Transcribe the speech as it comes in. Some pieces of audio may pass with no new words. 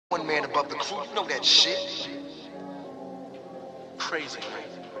man above the crew, you know that shit. Crazy, man.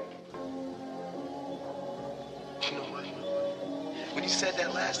 You know what? When you said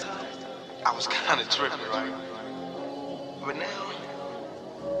that last time, I was kinda tripping, right? But now,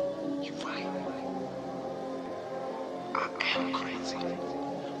 you're right. I am crazy.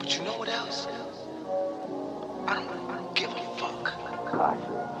 But you know what else? I don't give a fuck.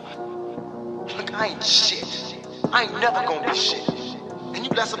 Look, I ain't shit. I ain't never gonna be shit. And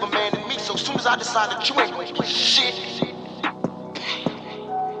you less of a man than me, so as soon as I decide that you ain't gonna be shit,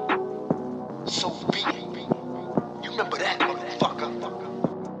 so be it. You remember that, motherfucker.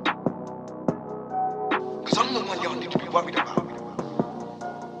 Cause I'm the one y'all need to be worried about.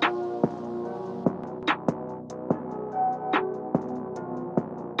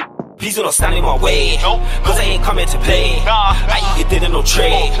 Please do not stand in my way, cause I ain't coming to play. I ain't didn't no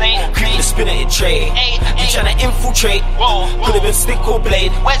trade, creeping the spinner in tray. You tryna infiltrate, could've been stick or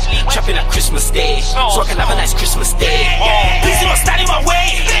blade. Trapping at Christmas Day, so I can have a nice Christmas Day. Please do not stand in my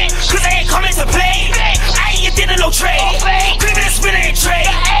way, cause I ain't coming to play. I ain't didn't no trade, creeping the spinner in tray.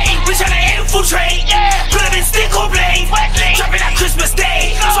 You tryna infiltrate, could've been stick or blade. Trapping at Christmas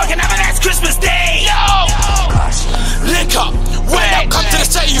Day, so I can have a nice Christmas Day. Link up, when I come to the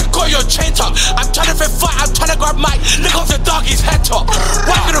city, you got your chain top. I'm trying to fit fight, I'm trying to grab mic, lick off the doggy's head top.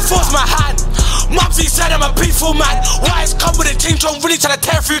 Why gonna force my hand? Mumsy said I'm a peaceful man. Why is come with a ting drum, really trying to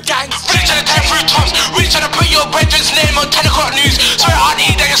tear through gangs? Really trying to tear through tops, really trying to put your brethren's name on 10 o'clock news. Sorry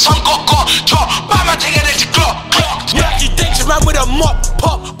auntie that your son got drop, bam I take it as a clock. Merky dangerous man with a mop,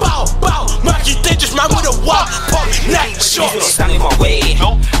 pop, bow, bow. Merky dangerous man with a wop, pop, neck shots. Please don't stand in my way,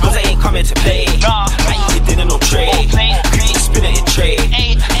 cause I ain't coming to play. I ain't didn't no trade, creeping the spinner in tray.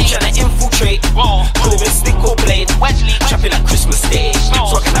 You tryna infiltrate, could've been stick or blade. Trapping at Christmas Day,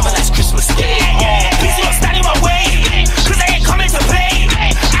 so I can have a nice Christmas Day. Please don't stand in my way, cause I ain't coming to play.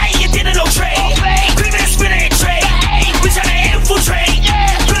 I ain't didn't no trade, creeping the spinner in tray. You tryna infiltrate,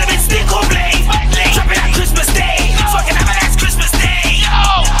 could've been stick or blade. Trapping at Christmas Day, so I can have a nice Christmas Day.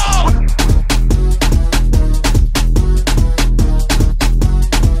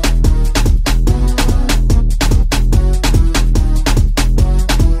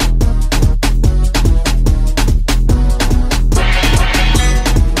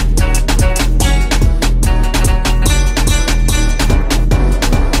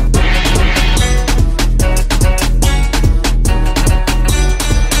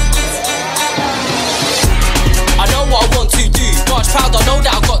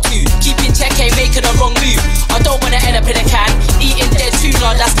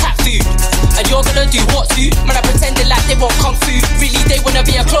 That's cat food. And you're gonna do what to? Man, I pretending like they want kung fu. Really, they wanna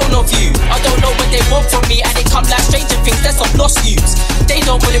be a clone of you. I don't know what they want from me, and they come like stranger things, that's some lost youths. They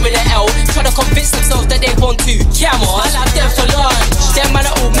don't want it with an L, try to convince themselves that they want to. Camel, I like them for lunch. Them man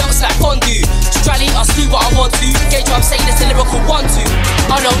are all melts like fondue. Strally, I do what I want to. Gauge what I'm saying, it's a lyrical 1-2.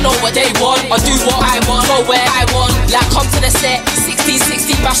 I don't know what they want, I do what I want, go where I want. Like come to the set,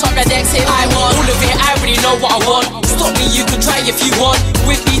 60, mash up the decks, hit I want. All of it, I already know what I want. Stop me, you can try if you want.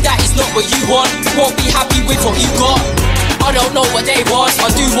 With me, that is not what you want. Won't be happy with what you got. I don't know what they want, I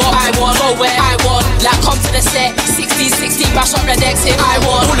do what I want, go where I want. Like come to the set, 60, mash up the decks, hit I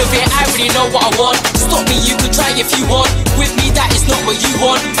want. All of it, I already know what I want. Stop me, you can try if you want. With me, that is not what you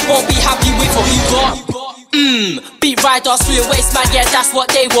want. Won't be happy with what you got. Beat riders through your waist, man, yeah, that's what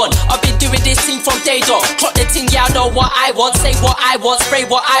they want. I've been doing this thing from day dot. Clock the thing, yeah, I know what I want. Say what I want, spray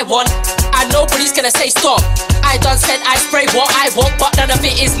what I want. And nobody's gonna say stop. I done said I spray what I want, but none of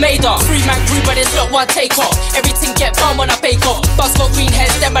it is made up. 3-man crew, but it's not one take off. Everything get bum when I bake off. Buzz got green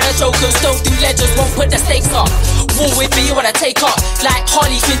heads, them are the jokers. Don't do legends, won't put the stakes up. War with me when I take up. Like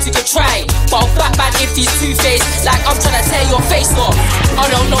Harley Quinn to try. But I'll Batman if he's two-faced. Like I'm trying to tear your face off. I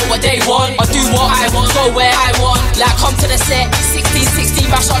don't know what they want, I do what I want, go where I want. Like come to the set, 60,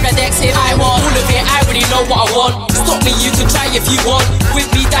 mash up the decks, hit I want. All of it, I already know what I want. Stop me, you can try if you want. With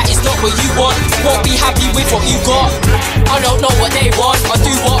me, that is not what you want. Won't be happy with what you got. I don't know what they want, I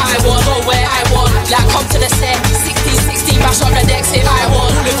do what I want, go where I want. Like come to the set, 60, mash up the decks, hit I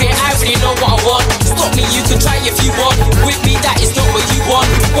want. All of it, I already know what I want. Stop me, you can try if you want. With me, that is not what you want.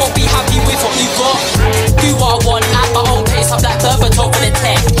 Won't be happy with what you got. Do what I want at my own pace. I'm like Berbatov for the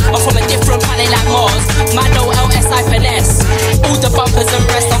tech. I'm from a different planet like Mars. Man, no LSI finesse. All the bumpers and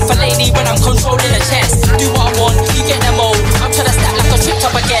rest. I'm for lady when I'm controlling the chest. Do what I want, you get them all. I'm trying to stack like I tripped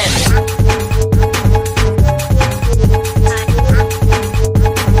up again.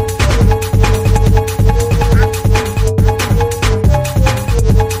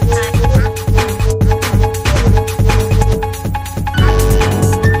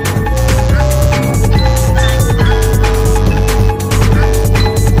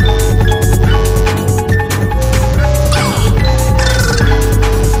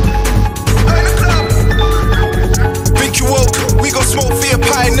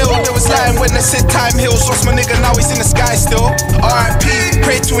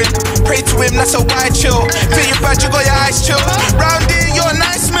 say to him, that's a wide chill. Think you bad, you got your eyes chill. Round here, you're a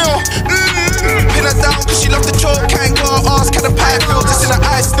nice meal. Pin her down cause she love the choke. Can't go ask, can the pipe feel? Just in her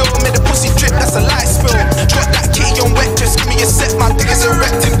eyes still. Made the pussy drip, that's a light spill. Drop that kitty on wet, just give me a set. My dick is a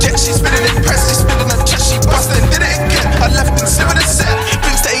rectum jet. She's spinning impressed, she's spinning her chest. She bustin', did it again. I left him slipping a set.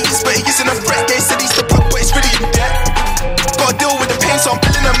 Thinks that he is, but he isn't a threat. Gay said he's the pop, but it's really in debt. Gotta deal with the pain, so I'm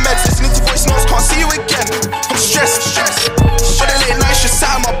pulling the meds. Listening to voice notes, can't see you again. I'm stressed. But the late night, just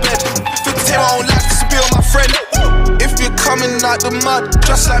sat on my bed. Think to take my own life, this will be on my friend. If you're coming out the mud,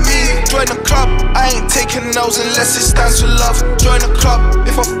 just like me, join the club. I ain't taking no's unless it stands for love. Join the club.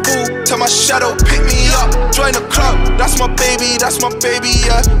 If I fall, tell my shadow, pick me up. Join the club. That's my baby,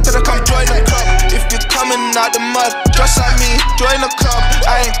 yeah. Tell her come join the club. If you're coming out the mud, just like me, join the club.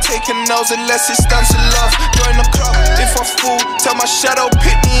 I ain't taking no's unless it stands for love. Join the club. If I fall, tell my shadow,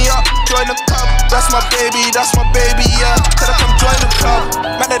 pick me up. Join the club. That's my baby, yeah. Tell her come join the club.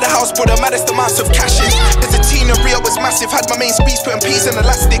 Man of the house, bro, the maddest amounts of cashes. There's a teen and Rio was massive. Had my main speech putting peas and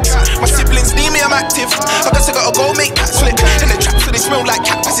elastics. My siblings need me, I'm active. I guess I gotta go make that slip. In the trap so they smell like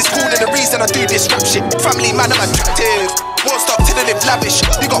cactus. It's cool, and the reason I do this rap shit. Family man, I'm attractive. Won't stop till they live lavish.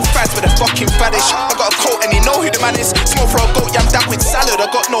 You got fans for the fucking faddish. I got a coat and you know who the man is. Small for a goat, yam that with salad. I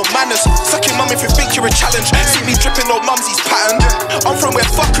got no manners. Suck your mum if you think you're a challenge. See me dripping no mumsy's pattern. I'm from where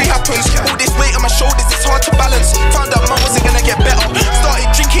fuckery happens. All this weight on my shoulders, it's hard to balance. Found out mum wasn't gonna get better.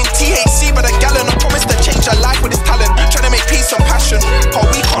 Started drinking THC by the gallon. I promised to change her life with his talent. Trying to make peace and passion. But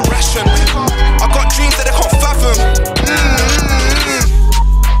we can't ration. I got dreams that they can't fathom.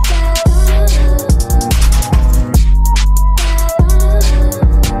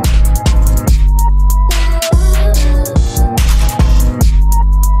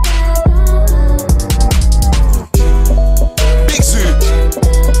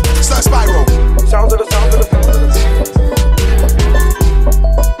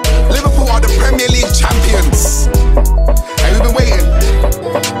 Liverpool are the Premier League champions. And we've been waiting.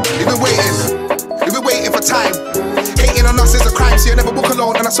 We've been waiting for time. Hating on us is a crime, so you never walk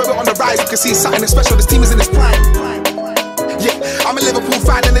alone. And I swear we're on the rise. We can see something special. This team is in its prime. Yeah, I'm a Liverpool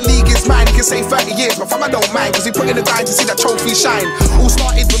fan and the league is mine. You can say 30 years, but fam, I don't mind. Cause we put in the grind to see that trophy shine. All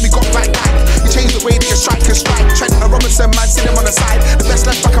started when we got right back. We changed the way that you strike and strike. Trent and Robinson, man, see them on the side. The best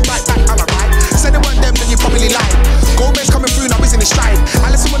left back and right back, am I right? Said it weren't them, then you probably lied. Gomez coming through, now he's in his stride.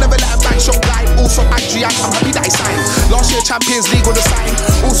 Allison will never let him back, show glide. Also Adrian, I'm happy that he signed. Last year Champions League on the sign.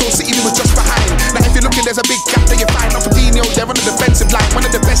 Also City was just behind. Now if you're looking, there's a big gap that you find. Not Fabinho, they're on the defensive line. One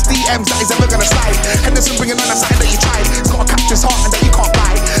of the best DMs that is ever gonna slide. Henderson bringing on a side that you tried. He's got a captain's heart and that you can't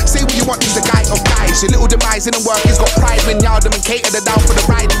buy. Say what you want, he's the guy of guys. Your little demise in the work, he's got pride. When Yardem and Cater, they're down for the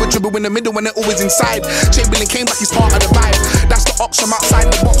ride. He would dribble in the middle when they're always inside. Chamberlain came back, he's part of the vibe. That's the option outside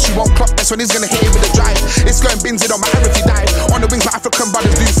the box. You won't clock, that's when he's gonna hit it with a drive. It's going bins, it don't matter if you dive. On the wings, my African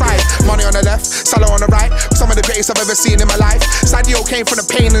brothers do thrive. Money on the left, Salah on the right. Some of the greatest I've ever seen in my life. Sadio came from the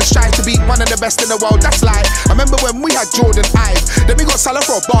pain and strive to be one of the best in the world, that's life. I remember when we had Jordan Ive. Then we got Salah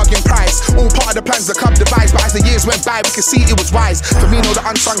for a bargain price. All part of the plans the club devised. But as the years went by, we could see it was wise. For me, know the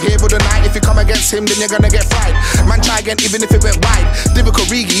unsung hero of the night. If you come against him, then you're gonna get fried. Man, try again, even if it went wide. Lyrical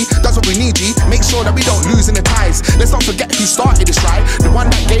Rigi, that's what we need, G. Make sure that we don't lose in the ties. Let's not forget who started this ride. The one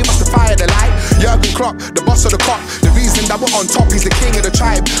that gave us the fire, the light. Jurgen Klopp, the boss of the cop. The reason that we're on top, he's the king of the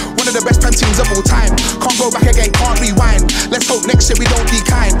tribe. One of the best Prem teams of all time. Can't go back again, can't rewind. Let's hope next year we don't be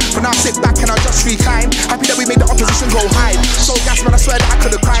kind. For now, sit back and I'll just recline. Happy that we made the opposition go hide. So gas, man, I swear that I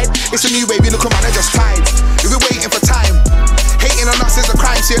could've cried. It's a new wave, you look around and just tied. We've been waiting for time. Hating on us is a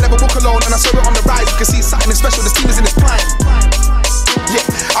crime, so you never walk alone. And I swear we're on the rise. You can see something special, this team is in its prime. Yeah,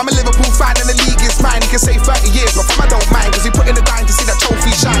 I'm a Liverpool fan and the league is mine. You can say 30 years, but fam, I don't mind. Cause we put in the grind to see that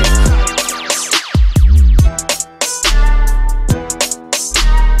trophy shine.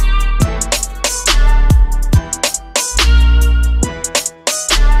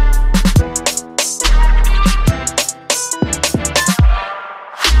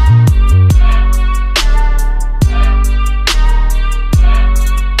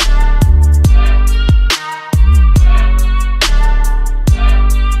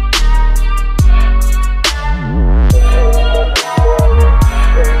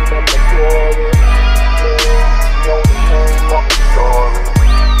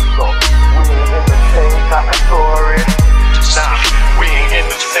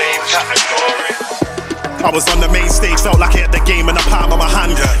 Felt like I had the game in the palm of my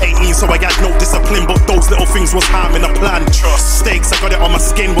hand. 18, so I had no discipline, but those little things was harming the plan. Stakes, I got it on my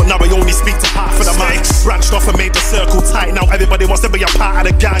skin, but now I only speak to half of the man. Branched off and made the circle tight, now everybody wants to be a part of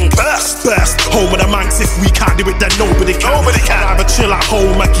the gang. Burst, home of the manx, if we can't do it then nobody can. I'd rather chill at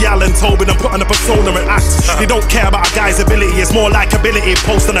home, like Yal and Tobin and put on a persona and act. They don't care about a guy's ability, it's more like ability,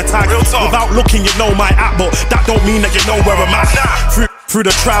 post on a tag. Without looking you know my act, but that don't mean that you know where I'm at. Through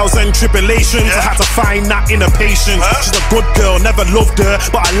the trials and tribulations, I had to find that inner patience. She's a good girl, never loved her,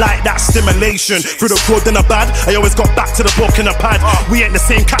 but I like that stimulation. Through the good and the bad, I always got back to the book and the pad. We ain't the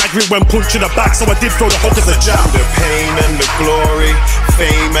same category when punching the back, so I did throw the hook as a jab. The pain and the glory,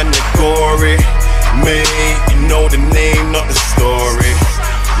 fame and the glory. Me, you know the name, not the story.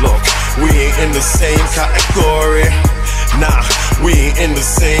 Look, we ain't in the same category. Nah, we ain't in the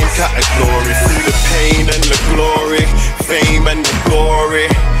same category. Through the pain and the glory, fame and the glory.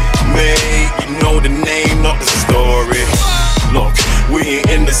 Me, you know the name, not the story. Look, we ain't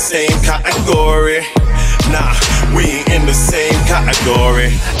in the same category. Nah, we ain't in the same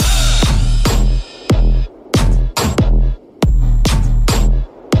category.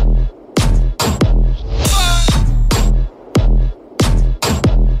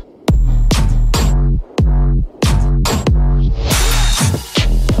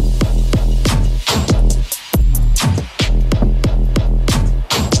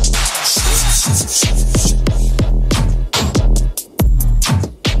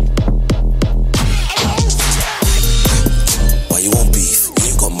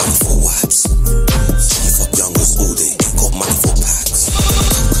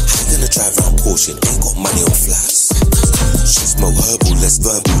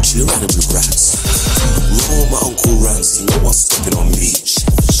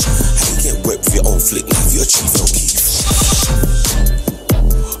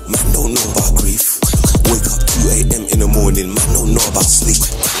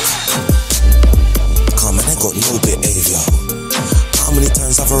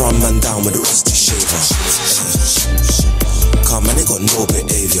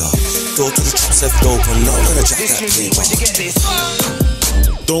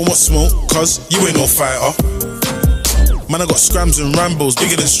 Don't want smoke, cause you ain't no fighter. Man, I got scrams and Rambos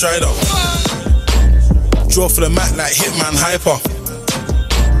bigger than Strider. Draw for the mat like Hitman Hyper.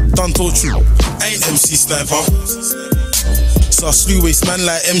 Done told you, I ain't MC Sniper. So I slew waste man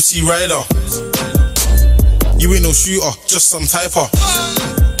like MC Rider. You ain't no shooter, just some typer.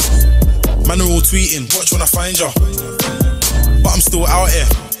 Man are all tweeting, watch when I find ya. But I'm still out here,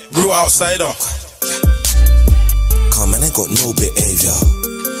 real outsider. Come man, I got no behaviour.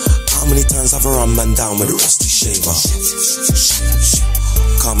 How many times have I run man down with a rusty shaver?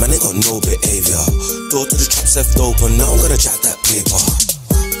 Come man, I got no behaviour. Door to the traps left open, now I'm gonna jack that paper.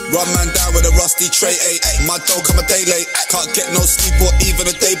 Run man down with a rusty tray, my dog come a day late. Can't get no sleep or even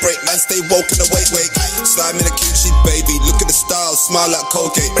a daybreak. Man stay woke in the wake. Slime in a Gucci, baby. Look at the style, smile like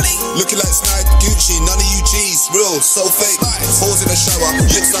Colgate. Looking like Snipe Gucci, none of you G's. Real, so fake. Holes in the shower,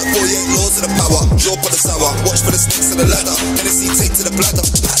 looks like 48 laws of the power. Jaw for the sour, watch for the snakes and the ladder. Hennessy take to the bladder.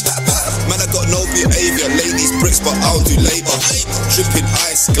 Man, I got no behaviour. Ladies bricks, but I'll do labour. Dripping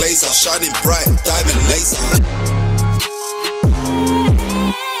ice, glazer, shining bright, diamond laser.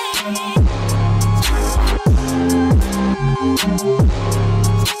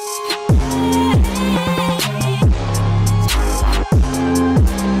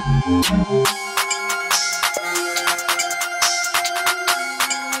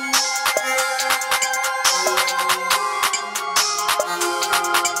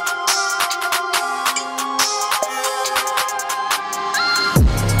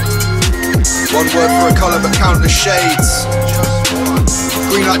 One word for a colour but count the shades.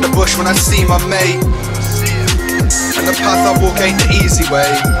 Green like the bush when I see my mate. And the path I walk ain't the easy way.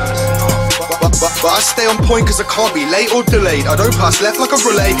 But I stay on point cause I can't be late or delayed. I don't pass left like a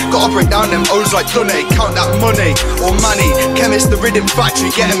relay. Gotta break down them O's like Dunne. Count that money or money. Chemist, the rhythm factory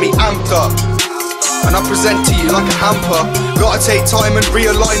getting me amped up. And I present to you like a hamper. Gotta take time and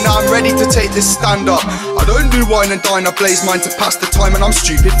realign, now I'm ready to take this stand up. I don't do wine and dine, I blaze mine to pass the time and I'm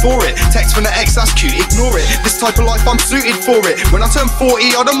stupid for it. Text from the ex, that's cute, ignore it. This type of life I'm suited for it. When I turn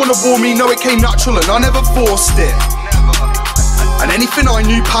 40, I don't wanna bore me, no it came natural and I never forced it. And anything I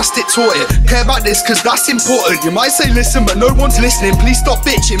knew past it taught it. Care about this cause that's important. You might say listen but no one's listening. Please stop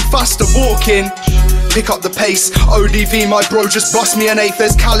bitching, faster walking. Pick up the pace, ODV my bro just bust me an eighth.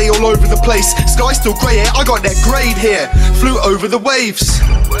 There's Cali all over the place. Sky still grey here, I got that grade here. Flew over the waves.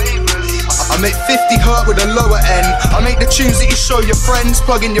 I make 50 hurt with a lower end. I make the tunes that you show your friends.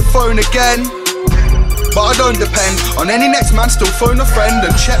 Plug in your phone again. but I don't depend on any next man. Still phone a friend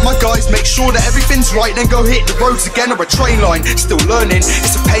and check my guys, make sure that everything's right, then go hit the roads again or a train line. Still learning,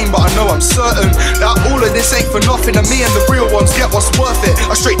 it's a pain, but I know I'm certain that all of this ain't for nothing, and me and the real ones get what's worth it.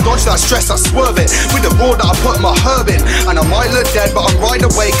 I straight dodge that stress, I swerve it with the raw that I put my herb in. And I might look dead, but I'm right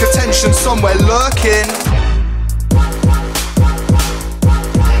awake, attention somewhere lurking.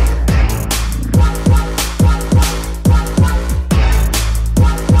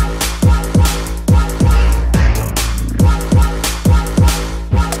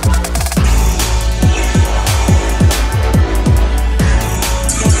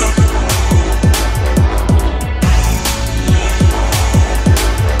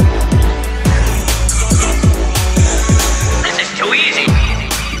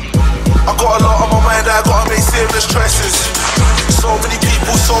 Choices. So many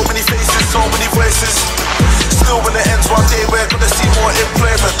people, so many faces, so many voices. Still when it ends one day we're gonna see more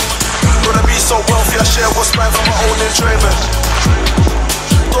employment. Gonna be so wealthy I share what's mine for my own enjoyment.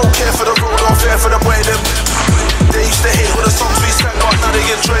 Don't care for the road, don't care for the boy them. They used to hate all the songs we sang, but now they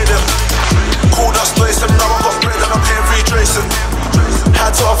enjoy them. Called us noise them, now I got bread and I'm paying free tracing.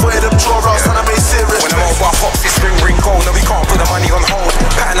 Had to avoid them drawouts and I made serious. When I'm over our pops, it's ring gold. No, we can't put the money on hold.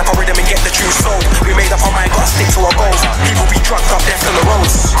 Pattern up a rhythm and get the tune sold. We made up our mind, gotta stick to our goals. People be drugged up, left on the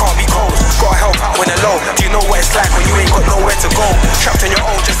roads. Can't be cold, gotta help out when they're low. Do you know what it's like when you ain't got nowhere to go? Trapped on your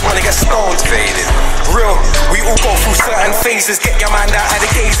own, just wanna get stoned. Faded. Real, we all go through certain phases. Get your mind out of the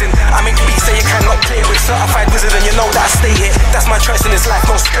gazing. I make beats that you cannot play with. Certified wizard and you know that I stay here. That's my choice in this life,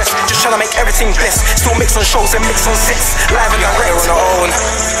 no stress. Just trying to make everything blessed. Still mix on shows and mix on sets. Live and direct on our own.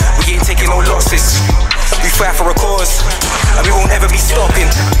 We ain't taking no losses. We fight for a cause, and we won't ever be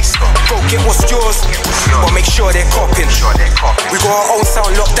stopping. Go get what's yours, but make sure they're copping. We got our own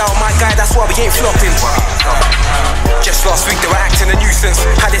sound locked down, my guy, that's why we ain't flopping. Just last week they were acting a nuisance.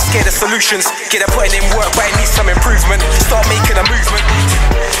 Had they scared of solutions? Get them putting in work, but it needs some improvement. Start making a movement.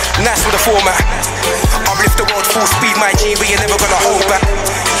 Nice with the format. Uplift the world full speed, my G, we ain't never gonna hold back.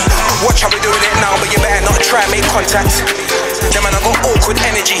 Watch how we're doing it now, but you better not try and make contact. Them man I got awkward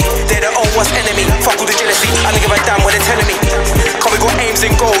energy. They're their own worst enemy. Fuck all the jealousy, I don't give a damn what they're telling me. Cause we got aims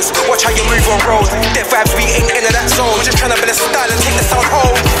and goals. Watch how you move on road. Dead vibes, we ain't into that zone. Just trying to build a style and take the sound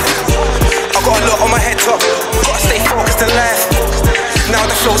home. I got a lot on my head top.